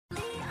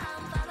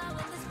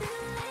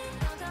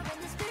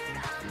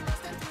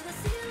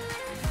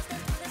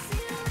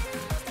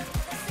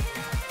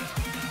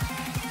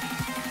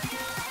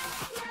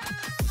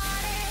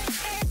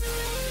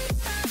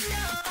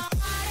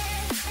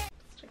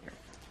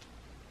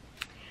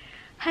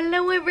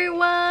Hello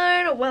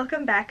everyone,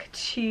 welcome back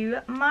to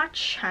my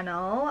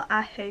channel.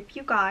 I hope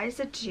you guys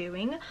are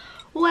doing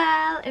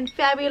well and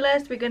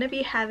fabulous. We're going to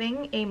be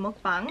having a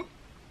mukbang.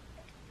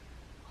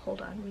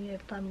 Hold on, we need a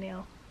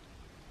thumbnail.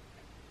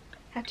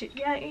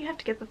 You have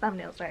to get the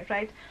thumbnails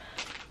right?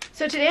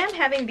 So today I'm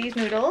having these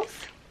noodles.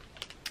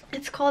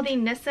 It's called the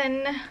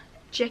Nissan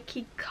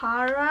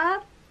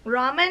Jekikara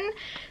ramen.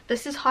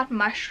 This is hot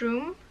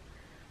mushroom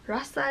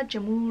rasa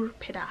jamur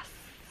pedas.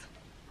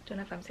 Don't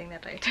know if I'm saying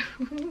that right.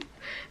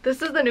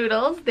 This is the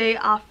noodles. They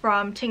are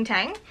from Ting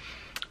Tang,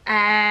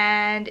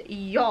 and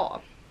yeah,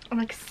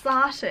 I'm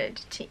excited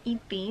to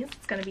eat these.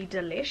 It's gonna be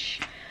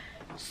delish.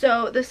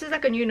 So this is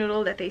like a new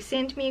noodle that they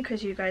sent me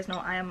because you guys know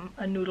I am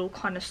a noodle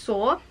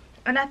connoisseur,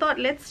 and I thought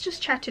let's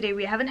just chat today.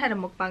 We haven't had a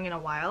mukbang in a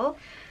while.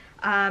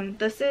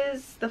 This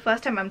is the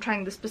first time I'm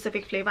trying this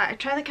specific flavor. I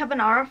tried the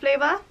carbonara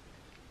flavor.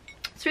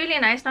 It's really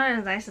nice, not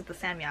as nice as the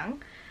samyang,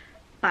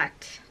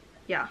 but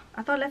yeah,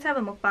 I thought let's have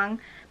a mukbang.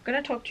 I'm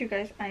gonna talk to you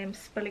guys. I am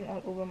spilling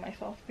all over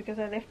myself because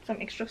I left some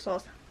extra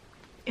sauce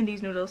in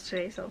these noodles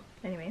today. So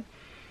anyway,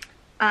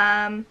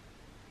 and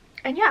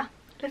yeah,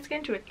 let's get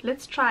into it.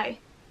 Let's try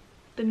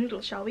the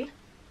noodles, shall we?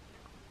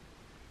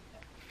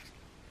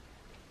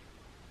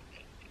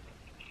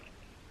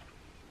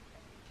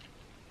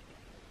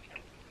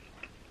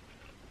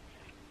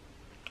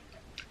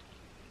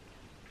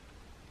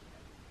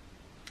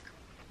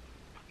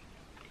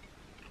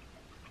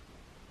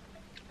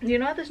 You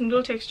know what this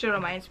noodle texture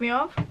reminds me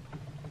of?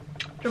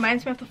 It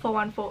reminds me of the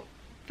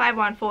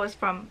 514s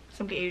from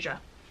Simply Asia.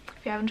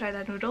 If you haven't tried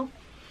that noodle,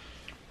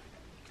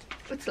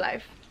 it's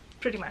life.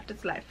 Pretty much,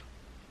 it's life.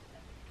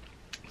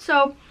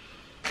 So,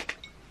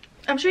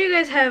 I'm sure you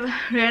guys have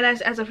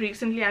realized as of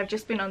recently, I've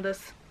just been on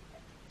this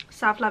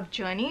self-love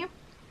journey.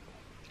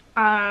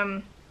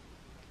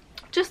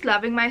 Just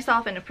loving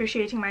myself and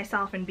appreciating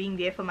myself and being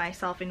there for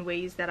myself in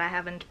ways that I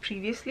haven't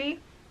previously.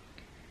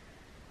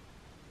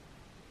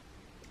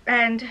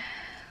 And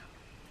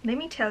let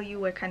me tell you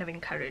what kind of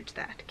encouraged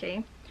that,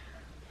 okay?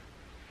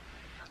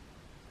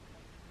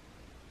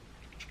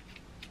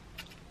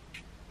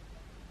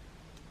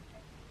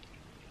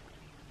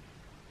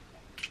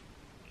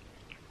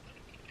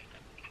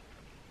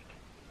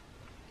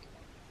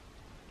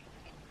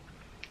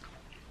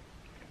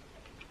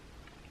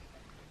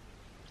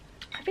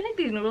 I feel like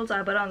these noodles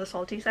are a bit on the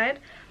salty side,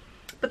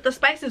 but the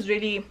spice is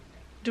really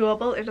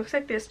doable. It looks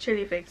like there's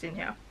chili flakes in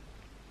here,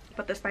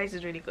 but the spice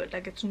is really good.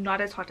 Like, it's not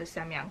as hot as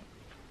samyang.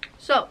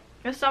 So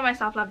let's start my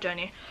self-love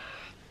journey.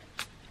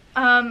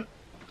 I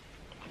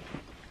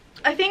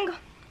think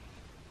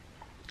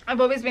I've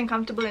always been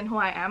comfortable in who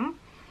I am,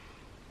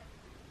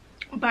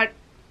 but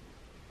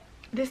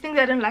there's things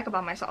I didn't like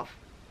about myself.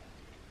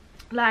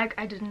 Like,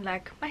 I didn't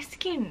like my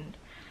skin,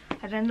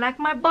 I didn't like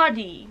my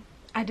body,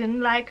 I didn't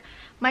like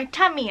my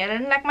tummy, I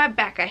didn't like my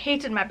back. I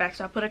hated my back,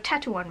 so I put a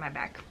tattoo on my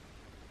back.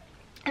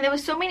 And there were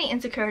so many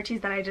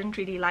insecurities that I didn't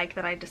really like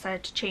that I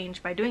decided to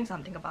change by doing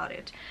something about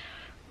it.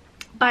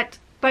 But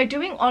by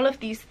doing all of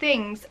these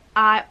things,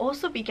 I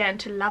also began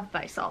to love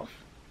myself,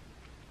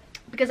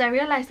 because I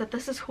realized that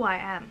this is who I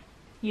am.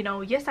 You know,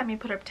 yes, I may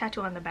put a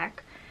tattoo on my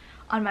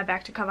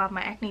back to cover up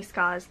my acne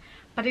scars,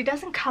 but it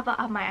doesn't cover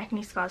up my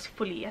acne scars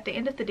fully. At the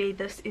end of the day,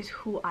 this is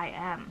who I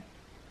am,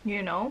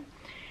 you know?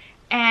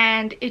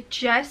 And it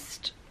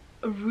just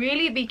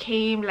really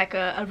became like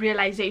a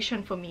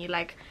realization for me,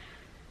 like,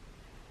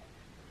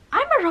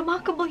 I'm a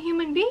remarkable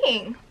human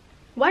being.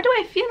 Why do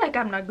I feel like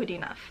I'm not good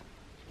enough?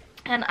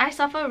 And I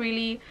suffer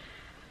really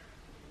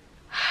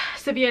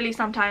severely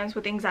sometimes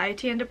with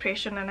anxiety and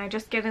depression, and I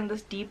just get in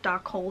this deep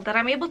dark hole that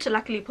I'm able to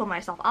luckily pull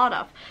myself out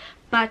of.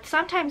 But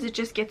sometimes it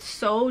just gets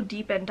so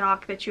deep and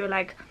dark that you're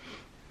like,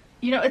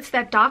 you know, it's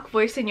that dark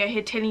voice in your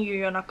head telling you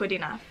you're not good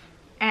enough,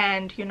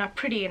 and you're not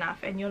pretty enough,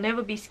 and you'll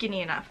never be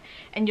skinny enough,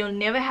 and you'll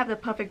never have the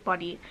perfect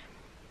body.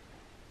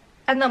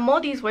 And the more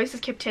these voices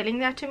kept telling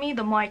that to me,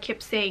 the more I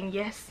kept saying,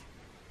 yes,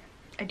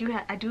 I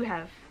do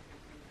have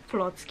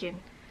flawed skin.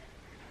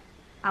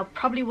 I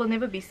probably will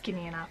never be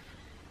skinny enough,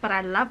 but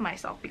I love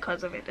myself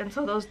because of it. And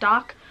so those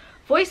dark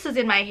voices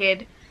in my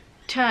head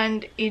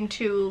turned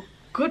into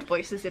good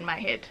voices in my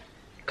head,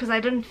 because I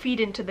didn't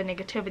feed into the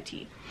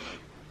negativity.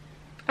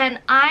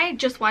 And I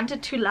just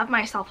wanted to love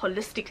myself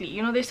holistically.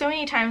 You know, there's so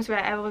many times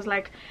where I was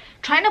like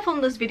trying to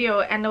film this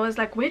video, and I was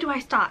like, where do I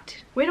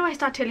start? Where do I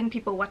start telling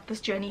people what this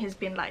journey has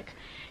been like?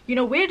 You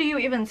know, where do you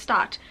even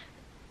start?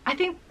 I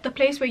think the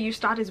place where you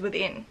start is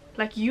within.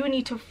 Like, you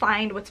need to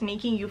find what's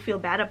making you feel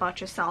bad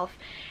about yourself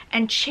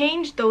and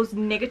change those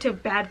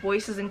negative bad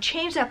voices and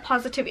change that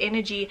positive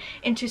energy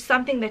into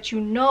something that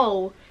you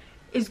know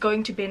is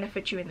going to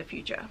benefit you in the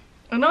future.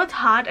 I know it's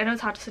hard. I know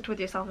it's hard to sit with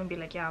yourself and be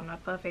like, yeah, I'm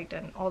not perfect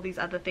and all these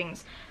other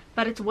things,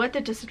 but it's worth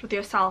it to sit with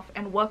yourself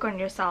and work on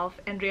yourself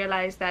and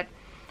realize that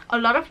a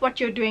lot of what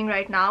you're doing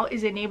right now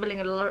is enabling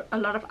a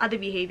lot of other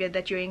behavior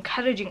that you're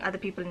encouraging other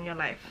people in your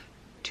life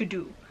to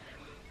do.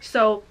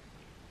 So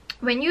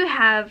when you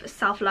have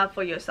self-love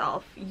for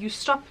yourself, you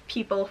stop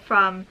people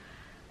from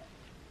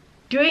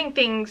doing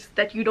things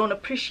that you don't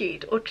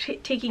appreciate or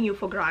taking you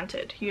for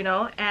granted, you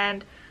know.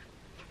 And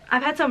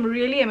I've had some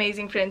really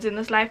amazing friends in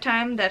this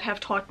lifetime that have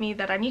taught me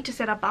that I need to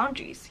set up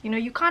boundaries. You know,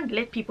 you can't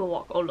let people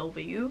walk all over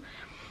you.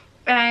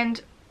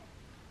 And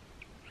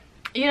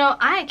you know,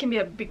 I can be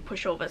a big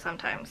pushover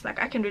sometimes.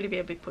 Like, I can really be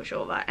a big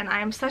pushover, and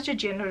I am such a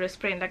generous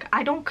friend. Like,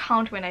 I don't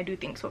count when I do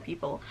things for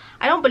people.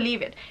 I don't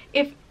believe it.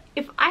 If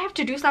I have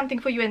to do something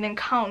for you and then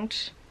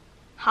count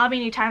how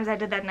many times I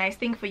did that nice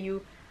thing for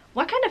you,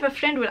 what kind of a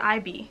friend would I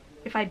be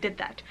if I did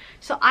that?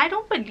 So I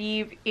don't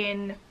believe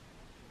in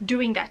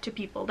doing that to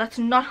people. That's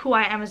not who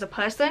I am as a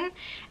person,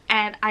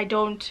 and I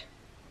don't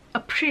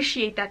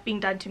appreciate that being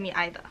done to me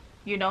either,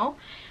 you know?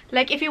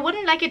 Like, if you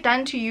wouldn't like it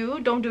done to you,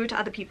 don't do it to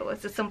other people.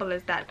 It's as simple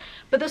as that.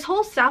 But this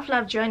whole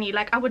self-love journey,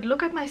 like, I would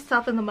look at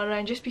myself in the mirror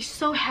and just be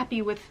so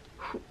happy with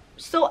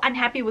so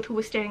unhappy with who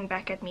was staring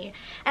back at me,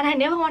 and I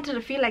never wanted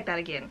to feel like that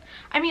again.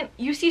 I mean,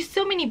 you see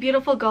so many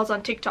beautiful girls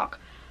on TikTok.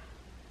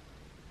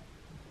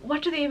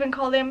 What do they even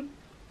call them?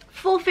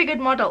 Full-figured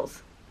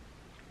models.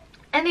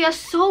 And they are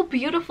so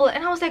beautiful,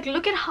 and I was like,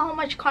 look at how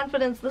much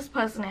confidence this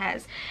person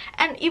has.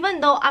 And even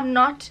though I'm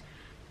not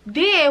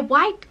there,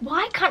 why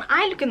can't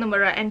I look in the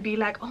mirror and be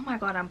like, oh my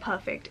god, I'm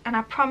perfect? And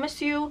I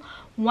promise you,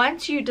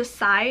 once you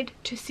decide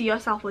to see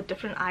yourself with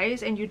different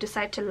eyes, and you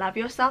decide to love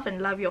yourself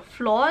and love your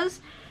flaws,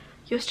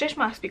 your stretch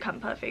marks become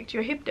perfect,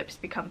 your hip dips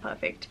become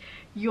perfect,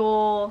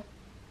 your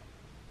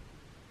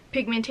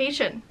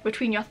pigmentation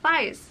between your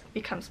thighs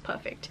becomes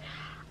perfect.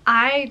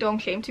 I don't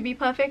claim to be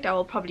perfect. I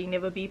will probably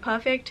never be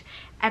perfect,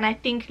 and I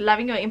think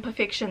loving your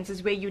imperfections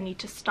is where you need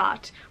to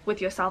start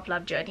with your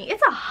self-love journey.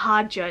 It's a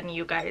hard journey,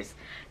 you guys.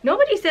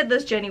 Nobody said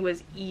this journey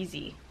was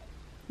easy.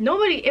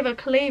 Nobody ever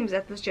claims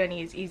that this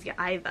journey is easy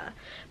either.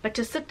 But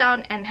to sit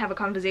down and have a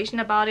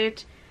conversation about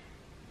it,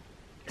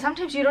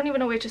 sometimes you don't even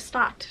know where to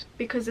start,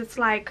 because it's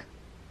like,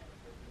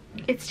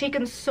 it's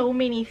taken so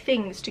many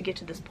things to get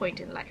to this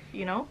point in life,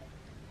 you know?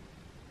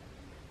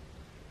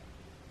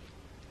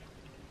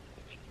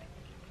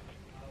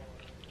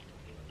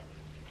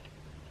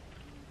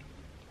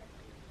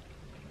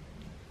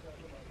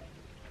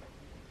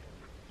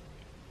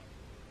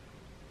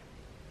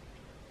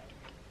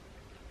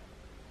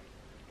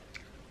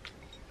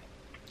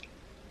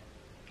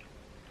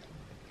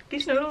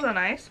 These noodles are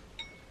nice.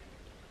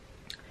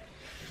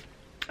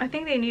 I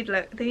think they need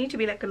to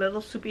be like a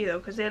little soupy though,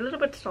 because they're a little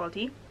bit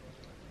salty.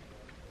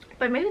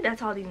 But maybe that's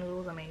how these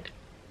noodles are made.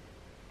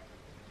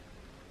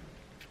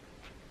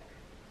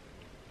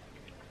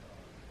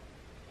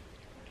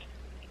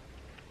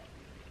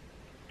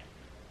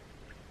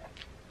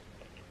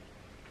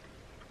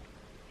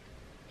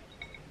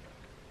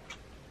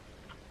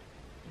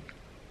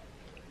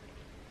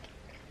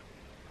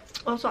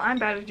 Also, I'm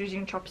bad at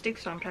using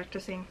chopsticks, so I'm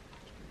practicing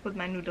with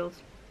my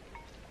noodles.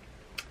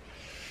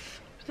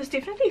 This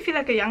definitely feel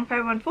like a young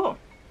 514,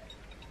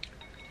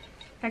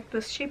 like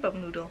this shape of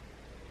noodle.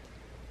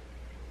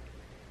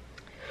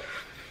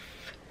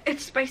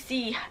 It's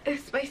spicy,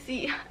 it's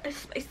spicy, it's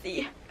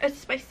spicy, it's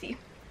spicy.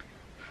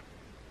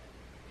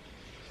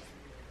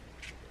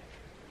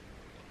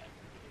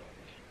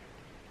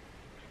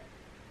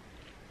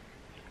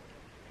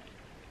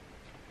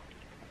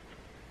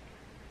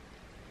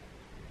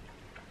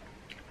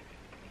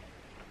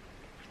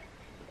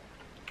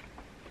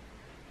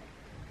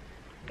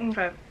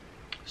 Okay,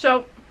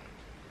 so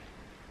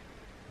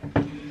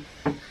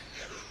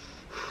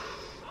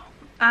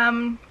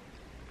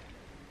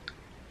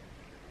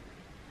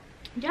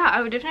yeah,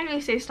 I would definitely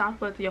say start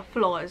with your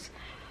flaws.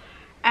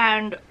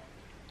 And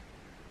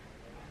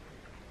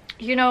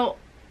you know,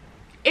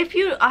 if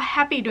you are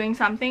happy doing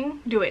something,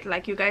 do it.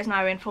 Like, you guys know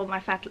I went for my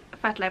fat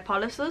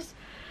lipolysis,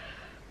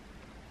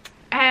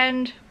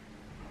 and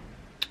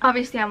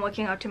obviously I'm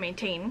working out to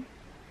maintain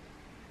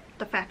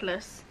the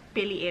fatless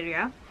belly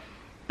area.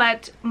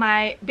 But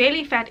my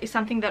belly fat is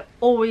something that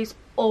always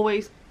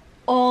was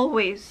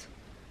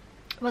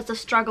a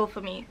struggle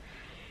for me.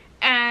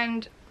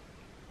 And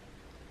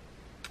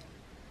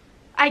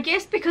I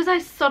guess because I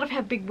sort of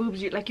have big boobs,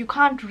 you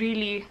can't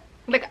really,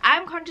 like,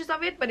 I'm conscious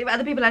of it, but if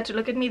other people had to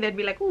look at me, they'd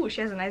be like, ooh,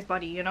 she has a nice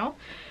body, you know?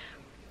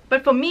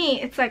 But for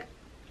me, it's like,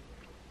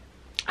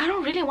 I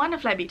don't really want a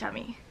flabby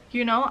tummy,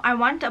 you know? I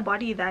want a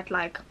body that,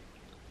 like,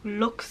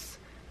 looks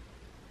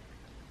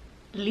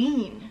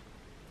lean,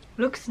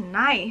 looks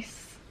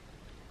nice.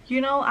 You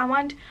know,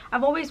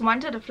 I've always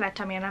wanted a flat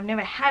tummy, and I've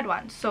never had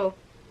one. So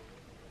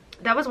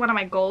that was one of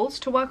my goals,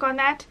 to work on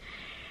that.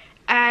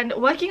 And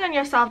working on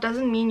yourself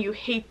doesn't mean you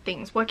hate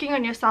things. Working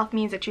on yourself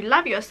means that you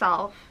love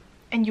yourself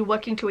and you're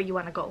working to where you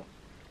want to go,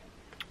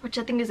 which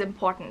I think is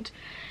important.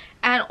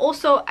 And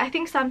also, I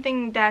think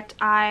something that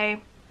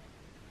I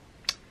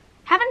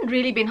haven't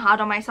really been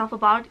hard on myself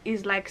about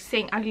is like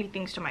saying ugly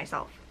things to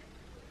myself.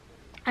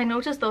 I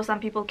notice though some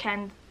people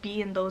can be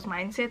in those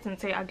mindsets and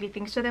say ugly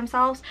things to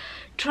themselves.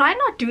 Try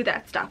not do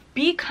that stuff.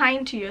 Be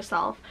kind to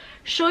yourself.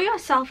 Show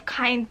yourself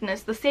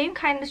kindness, the same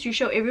kindness you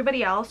show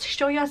everybody else.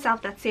 Show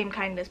yourself that same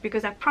kindness,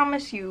 because I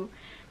promise you,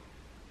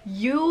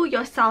 you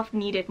yourself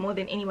need it more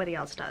than anybody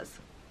else does.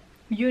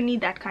 You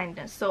need that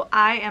kindness. So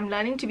I am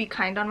learning to be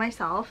kind on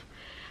myself,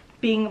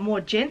 being more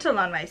gentle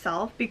on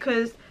myself,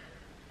 because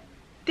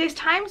there's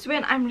times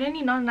when I'm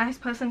really not a nice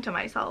person to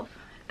myself,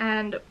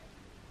 and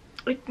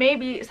it may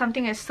be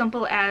something as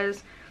simple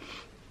as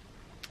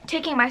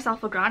taking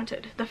myself for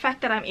granted. The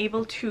fact that I'm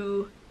able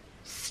to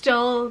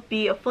still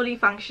be a fully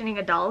functioning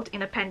adult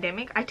in a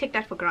pandemic, I take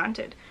that for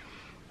granted.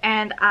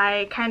 And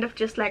I kind of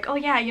just like, oh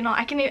yeah, you know,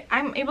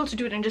 I'm able to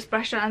do it and just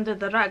brush it under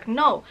the rug.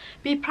 No,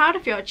 be proud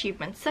of your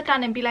achievements. Sit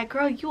down and be like,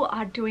 girl, you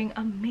are doing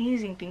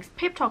amazing things.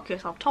 Pep talk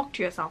yourself, talk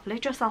to yourself,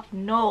 let yourself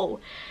know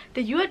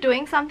that you are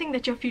doing something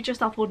that your future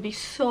self would be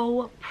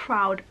so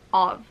proud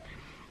of.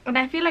 And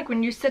I feel like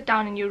when you sit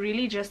down and you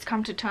really just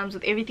come to terms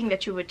with everything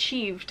that you've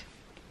achieved,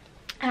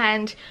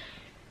 and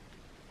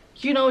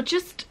you know,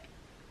 just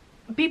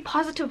be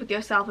positive with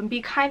yourself and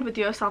be kind with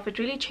yourself, it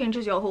really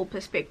changes your whole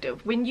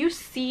perspective. When you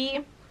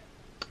see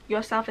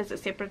yourself as a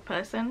separate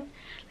person,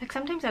 like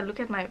sometimes I look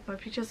at my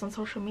pictures on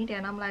social media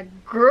and I'm like,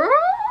 girl,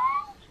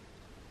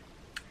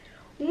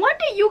 one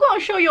day you gonna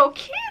show your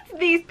kids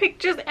these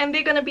pictures and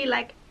they're gonna be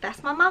like,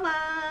 that's my mama,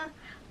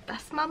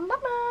 that's my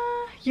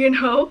mama, you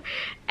know.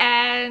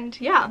 And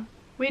yeah,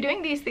 we're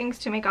doing these things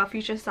to make our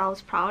future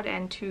selves proud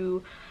and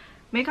to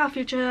make our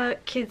future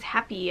kids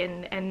happy,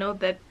 and know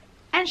that,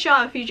 and show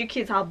our future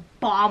kids how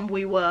bomb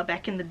we were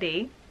back in the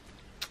day.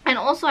 And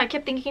also I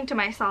kept thinking to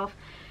myself,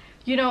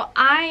 you know,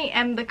 I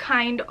am the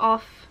kind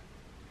of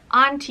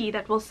auntie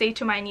that will say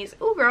to my niece,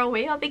 oh girl,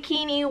 wear your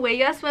bikini, wear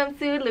your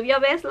swimsuit, live your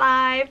best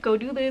life, go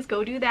do this,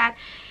 go do that.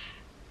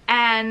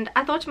 And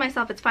I thought to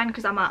myself, it's fine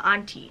because I'm an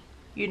auntie,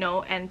 you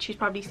know, and she's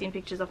probably seen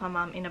pictures of her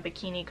mom in a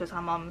bikini because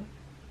her mom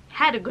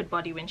had a good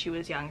body when she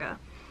was younger,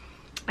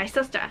 my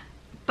sister.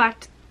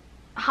 But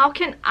how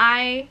can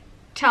I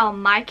tell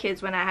my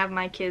kids, when I have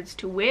my kids,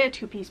 to wear a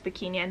two-piece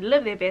bikini and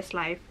live their best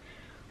life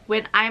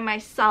when I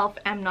myself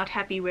am not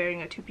happy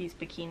wearing a two-piece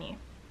bikini,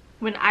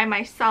 when I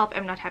myself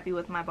am not happy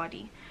with my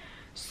body?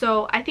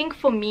 So I think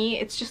for me,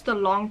 it's just a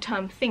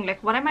long-term thing.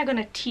 Like, what am I going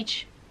to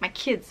teach my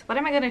kids? What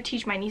am I going to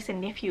teach my niece and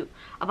nephew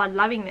about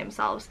loving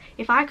themselves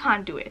if I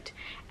can't do it?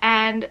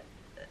 And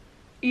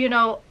you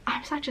know,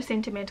 I'm such a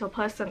sentimental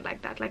person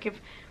like that. Like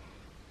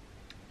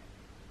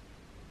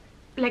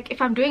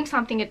if I'm doing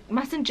something, it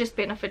mustn't just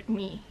benefit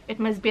me, it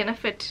must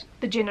benefit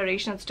the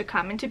generations to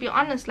come. And to be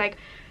honest, like,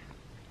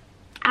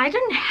 I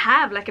didn't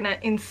have like an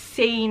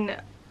insane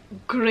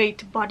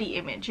great body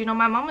image, you know.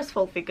 My mom was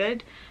full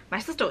figured, my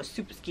sister was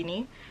super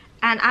skinny,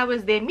 and I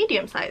was there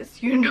medium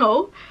size, you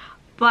know.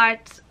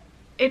 But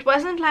it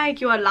wasn't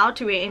like you're allowed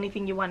to wear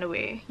anything you want to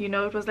wear, you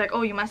know. It was like,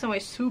 oh, you mustn't wear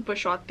super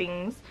short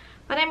things.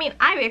 But I mean,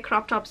 I wear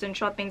crop tops and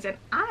short things and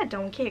I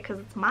don't care because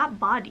it's my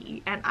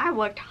body and I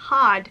worked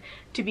hard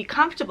to be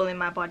comfortable in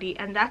my body.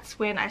 And that's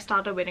when I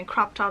started wearing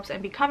crop tops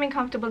and becoming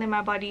comfortable in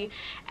my body.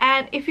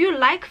 And if you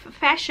like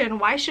fashion,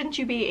 why shouldn't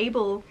you be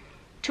able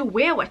to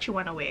wear what you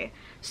want to wear?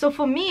 So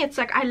for me, it's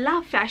like, I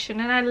love fashion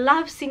and I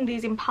love seeing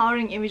these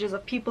empowering images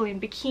of people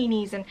in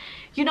bikinis, and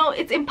you know,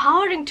 it's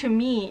empowering to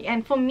me.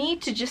 And for me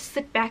to just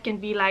sit back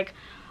and be like,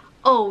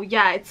 oh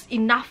yeah, it's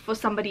enough for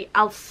somebody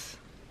else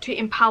to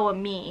empower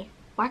me,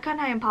 why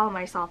can't I empower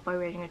myself by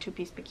wearing a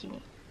two-piece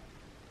bikini?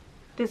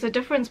 There's a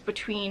difference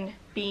between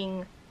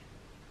being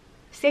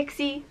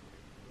sexy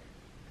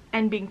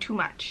and being too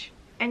much.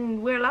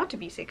 And we're allowed to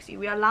be sexy.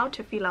 We're allowed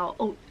to feel our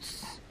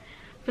oats,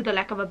 for the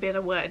lack of a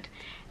better word.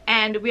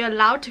 And we're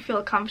allowed to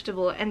feel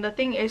comfortable. And the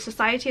thing is,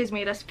 society has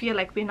made us feel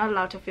like we're not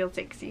allowed to feel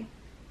sexy.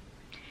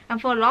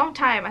 And for a long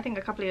time, I think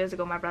a couple of years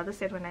ago, my brother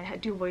said when I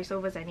do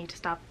voiceovers, I need to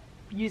stop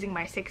using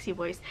my sexy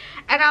voice.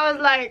 And I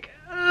was like,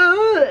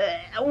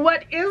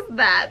 what is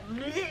that?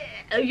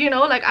 You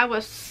know, like, I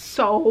was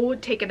so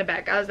taken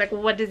aback. I was like,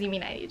 what does he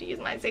mean I need to use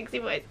my sexy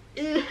voice?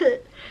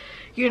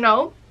 You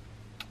know.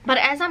 But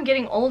as I'm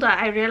getting older,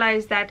 I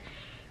realized that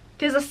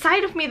there's a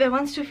side of me that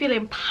wants to feel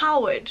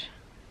empowered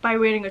by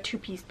wearing a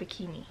two-piece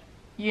bikini,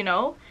 you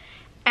know.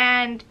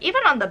 And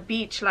even on the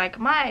beach, like,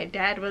 my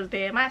dad was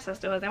there, my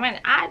sister was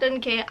there, I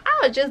didn't care.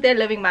 I was just there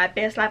living my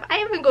best life.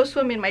 I even go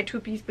swim in my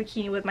two-piece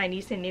bikini with my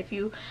niece and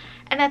nephew.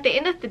 And at the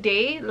end of the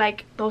day,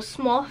 like, those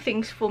small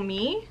things for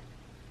me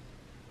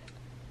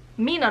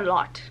mean a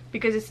lot,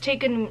 because it's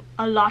taken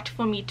a lot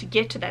for me to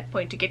get to that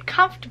point, to get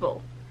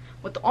comfortable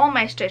with all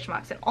my stretch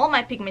marks and all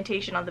my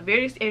pigmentation on the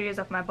various areas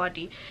of my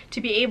body, to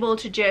be able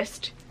to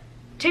just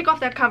take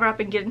off that cover up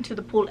and get into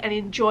the pool and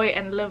enjoy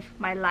and live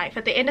my life.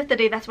 At the end of the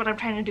day, that's what I'm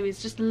trying to do,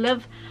 is just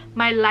live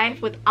my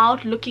life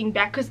without looking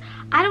back. Because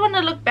I don't want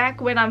to look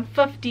back when I'm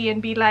 50 and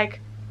be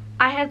like,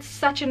 I had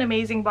such an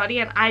amazing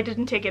body and I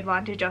didn't take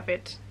advantage of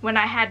it when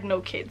I had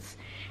no kids,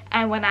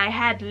 and when I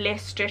had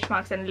less stretch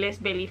marks and less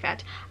belly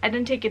fat. I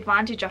didn't take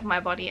advantage of my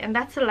body, and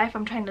that's the life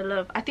I'm trying to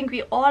live. I think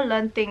we all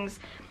learn things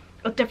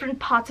at different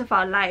parts of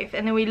our life,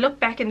 and then we look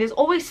back and there's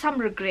always some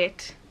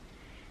regret.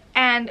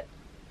 And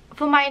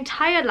for my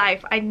entire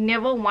life, I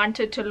never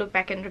wanted to look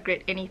back and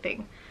regret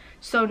anything.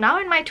 So now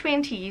in my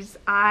 20s,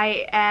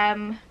 I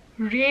am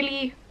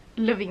really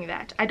living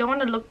that. I don't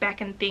want to look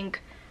back and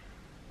think,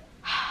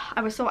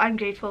 I was so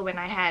ungrateful when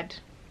I had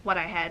what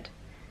I had.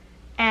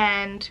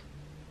 And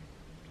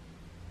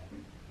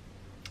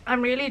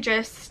I'm really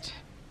just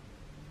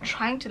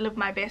trying to live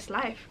my best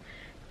life.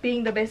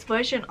 being the best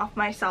version of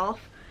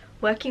myself,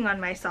 working on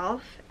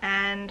myself,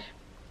 and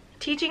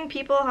teaching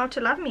people how to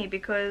love me,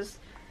 because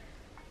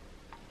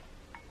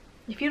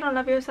if you don't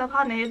love yourself,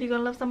 how the hell are you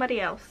gonna love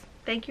somebody else?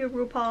 Thank you,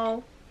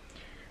 RuPaul.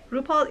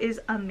 RuPaul is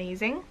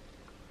amazing.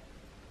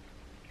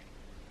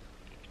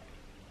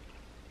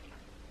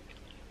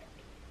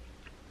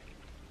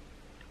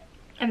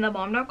 And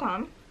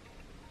thebomb.com.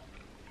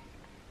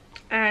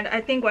 And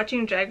I think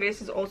watching Drag Race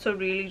has also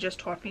really just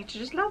taught me to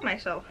just love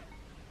myself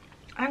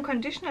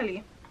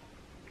unconditionally,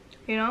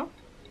 you know.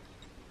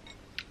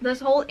 This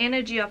whole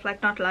energy of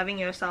like not loving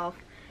yourself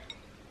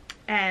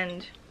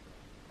and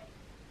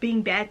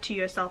being bad to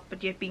yourself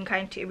but yet being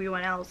kind to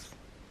everyone else,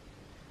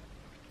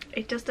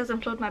 it just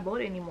doesn't float my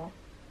boat anymore,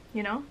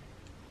 you know.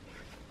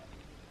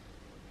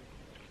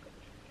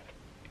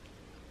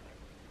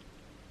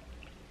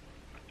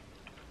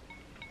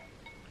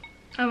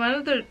 And one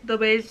of the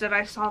ways that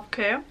I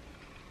self-care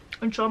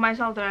and show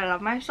myself that I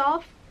love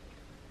myself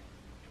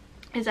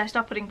is I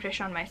stop putting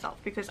pressure on myself,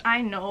 because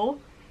I know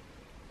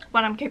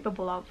what I'm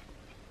capable of.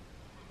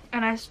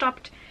 And I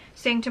stopped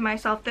saying to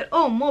myself that,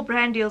 oh, more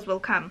brand deals will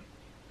come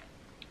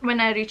when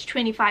I reach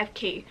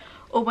 25k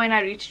or when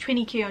I reach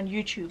 20k on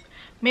YouTube.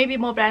 Maybe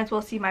more brands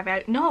will see my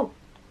value. No,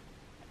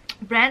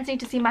 brands need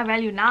to see my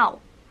value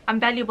now.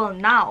 I'm valuable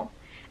now,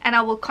 and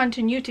I will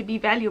continue to be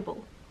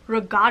valuable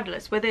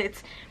regardless, whether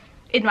it's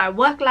in my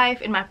work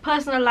life, in my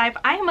personal life.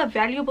 I am a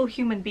valuable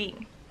human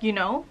being, you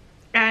know,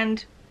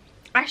 and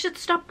I should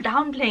stop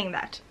downplaying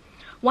that.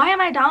 Why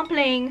am I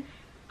downplaying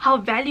how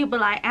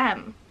valuable I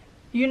am?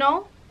 You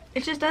know,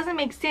 it just doesn't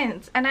make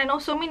sense. And I know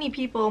so many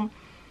people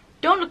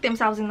don't look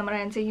themselves in the mirror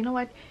and say, you know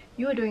what,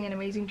 you are doing an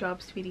amazing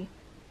job, sweetie.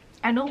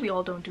 I know we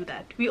all don't do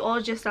that. We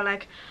all just are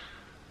like,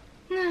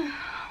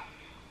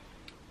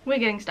 we're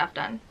getting stuff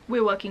done,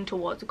 we're working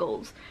towards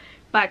goals,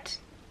 but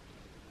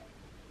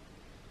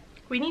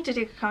we need to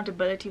take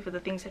accountability for the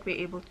things that we're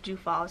able to do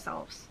for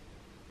ourselves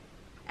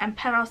and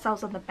pat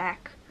ourselves on the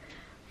back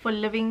for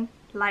living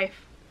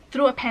life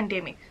through a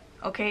pandemic,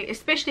 okay?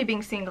 Especially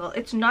being single.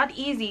 It's not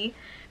easy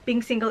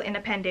being single in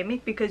a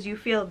pandemic because you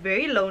feel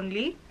very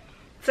lonely.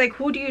 It's like,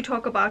 who do you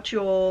talk to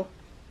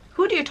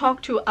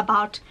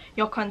about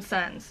your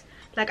concerns?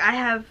 Like, I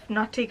have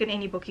not taken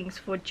any bookings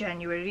for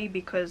January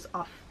because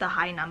of the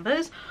high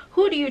numbers.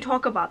 Who do you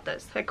talk about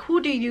this? Like,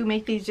 who do you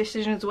make these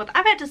decisions with?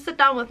 I've had to sit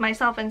down with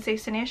myself and say,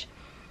 Sanesh,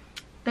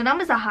 the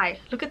numbers are high.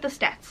 Look at the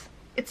stats.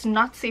 It's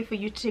not safe for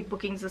you to take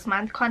bookings this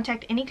month.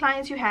 Contact any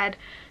clients you had.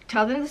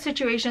 Tell them the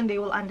situation. They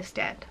will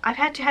understand. I've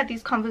had to have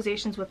these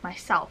conversations with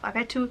myself. I've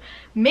had to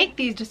make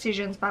these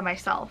decisions by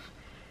myself.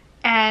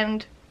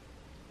 And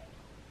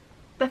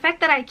the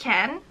fact that I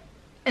can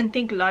and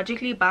think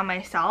logically by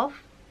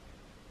myself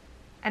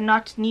and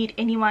not need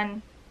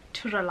anyone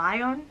to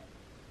rely on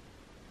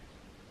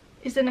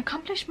is an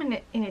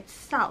accomplishment in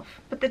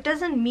itself. But that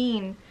doesn't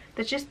mean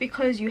that just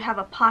because you have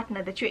a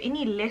partner that you're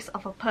any less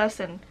of a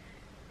person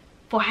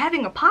for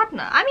having a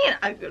partner. I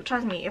mean,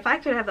 trust me, if I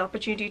could have the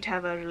opportunity to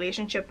have a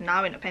relationship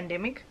now in a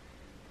pandemic,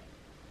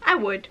 I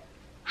would.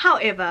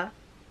 However,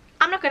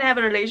 I'm not gonna have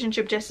a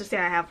relationship just to say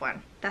I have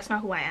one. That's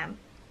not who I am,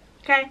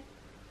 okay?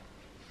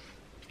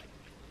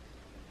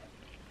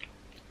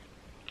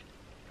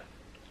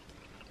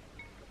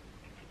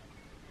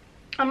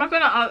 I'm not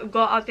gonna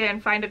go out there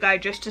and find a guy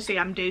just to say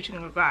I'm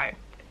dating a guy.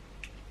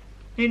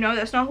 You know,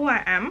 that's not who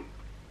I am.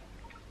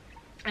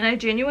 And I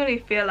genuinely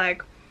feel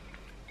like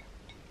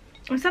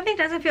if something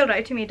doesn't feel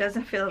right to me, it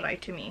doesn't feel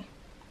right to me,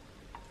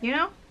 you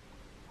know.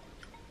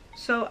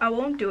 So I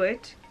won't do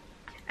it.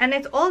 And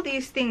it's all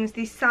these things,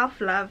 these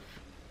self-love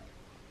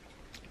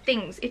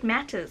things. It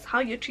matters. How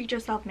you treat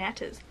yourself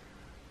matters.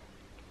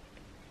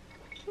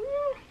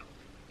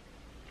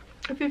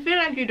 If you feel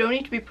like you don't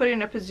need to be put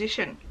in a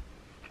position,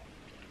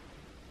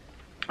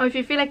 or if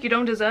you feel like you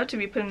don't deserve to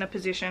be put in a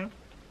position,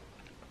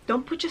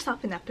 don't put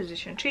yourself in that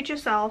position. Treat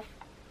yourself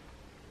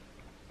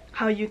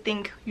how you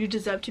think you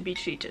deserve to be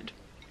treated.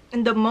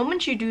 And the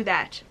moment you do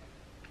that,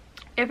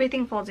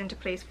 everything falls into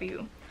place for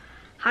you.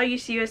 How you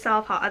see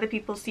yourself, how other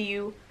people see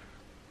you.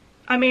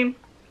 I mean,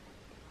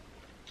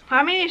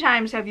 how many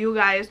times have you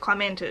guys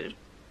commented,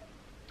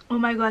 oh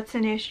my god,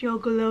 Sanesh, you're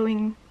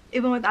glowing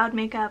even without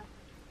makeup?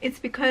 It's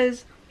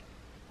because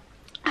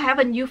I have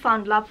a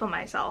newfound love for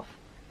myself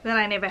that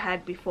I never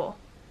had before,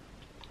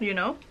 you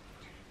know.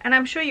 And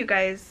I'm sure you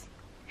guys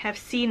have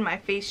seen my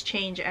face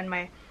change and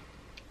my,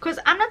 because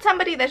I'm not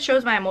somebody that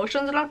shows my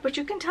emotions a lot, but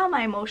you can tell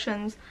my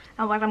emotions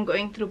and what I'm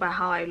going through by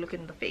how I look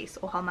in the face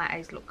or how my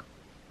eyes look.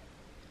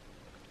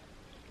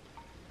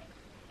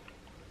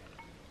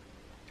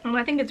 And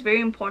I think it's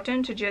very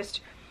important to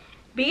just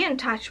be in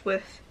touch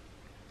with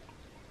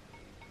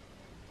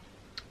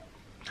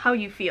how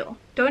you feel.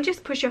 Don't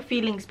just push your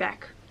feelings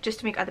back just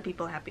to make other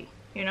people happy,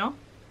 you know.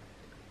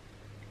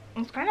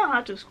 It's kind of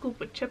hard to scoop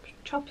with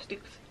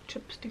chopsticks.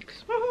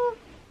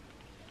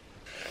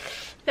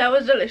 That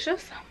was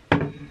delicious.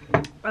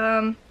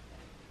 But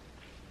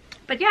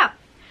yeah,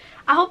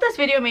 I hope this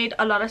video made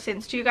a lot of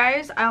sense to you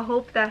guys. I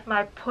hope that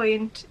my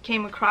point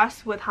came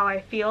across with how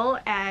I feel,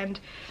 and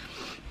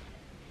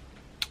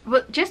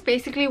just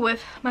basically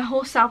with my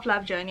whole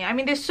self-love journey. I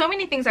mean, there's so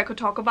many things I could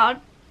talk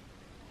about.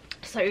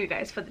 Sorry you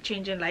guys for the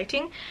change in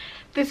lighting.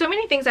 There's so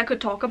many things I could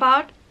talk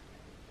about,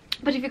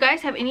 but if you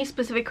guys have any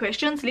specific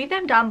questions, leave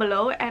them down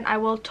below and I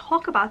will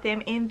talk about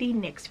them in the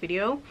next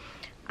video.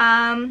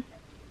 But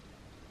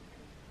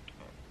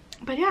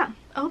yeah,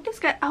 I hope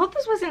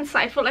this was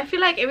insightful. I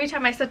feel like every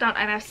time I sit down,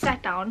 and I've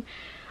sat down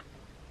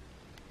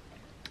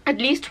at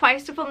least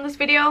twice to film this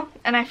video,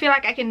 and I feel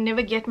like I can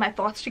never get my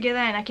thoughts together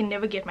and I can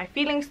never get my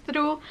feelings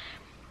through,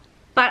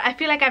 but I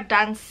feel like I've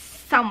done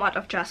somewhat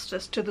of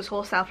justice to this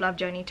whole self-love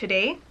journey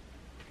today,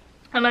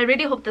 and I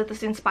really hope that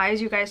this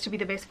inspires you guys to be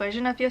the best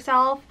version of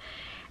yourself,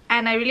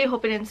 and I really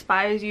hope it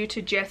inspires you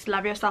to just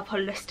love yourself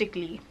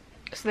holistically,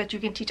 so that you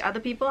can teach other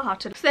people how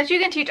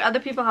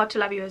to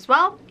love you as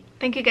well.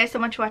 Thank you guys so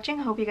much for watching.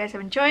 I hope you guys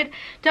have enjoyed.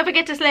 Don't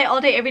forget to slay all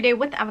day every day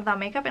with and without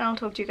makeup, and I'll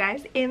talk to you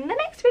guys in the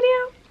next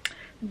video.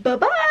 Bye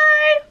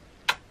bye.